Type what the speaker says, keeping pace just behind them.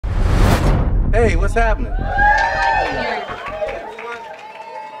Hey, what's happening?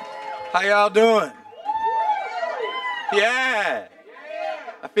 How y'all doing? Yeah.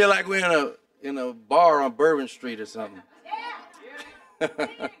 I feel like we're in a bar on Bourbon Street or something.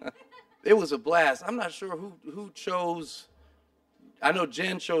 It was a blast. I'm not sure who chose. I know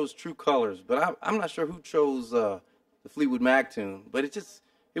Jen chose True Colors, but I'm not sure who chose the Fleetwood Mac tune. But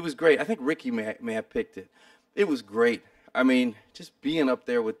it was great. I think Ricky may have picked it. It was great. I mean, just being up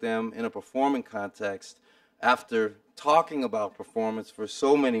there with them in a performing context after talking about performance for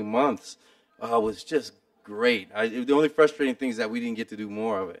so many months was just great. The only frustrating thing is that we didn't get to do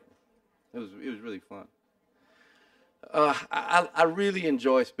more of it. It was really fun. I really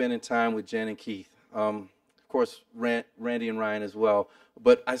enjoy spending time with Jen and Keith. Of course, Randy and Ryan as well.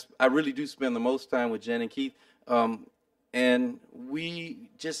 But I really do spend the most time with Jen and Keith. And we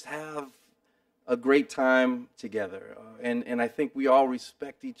just have a great time together. And I think we all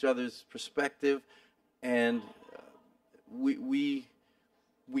respect each other's perspective. And we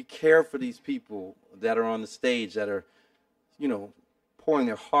care for these people that are on the stage that are, pouring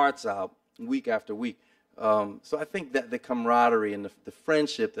their hearts out week after week. So I think that the camaraderie and the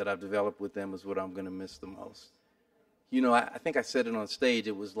friendship that I've developed with them is what I'm going to miss the most. I think I said it on stage.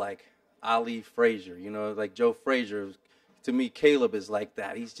 It was like Ali Frazier, like Joe Frazier. To me, Caleb is like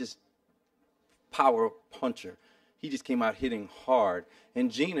that. He's just power puncher. He just came out hitting hard. And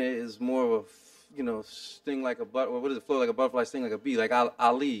Gina is more of a, sting like a butterfly. What is it? Flow like a butterfly, sting like a bee. Like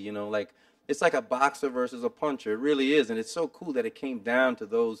Ali, like it's like a boxer versus a puncher. It really is. And it's so cool that it came down to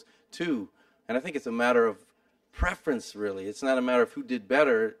those two. And I think it's a matter of preference, really. It's not a matter of who did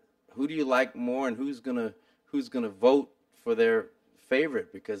better. Who do you like more, and who's gonna vote for their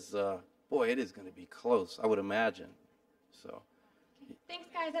favorite? Because boy, it is gonna be close, I would imagine. So, thanks,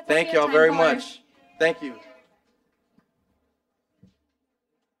 guys. That's thank y'all very much. Thank you.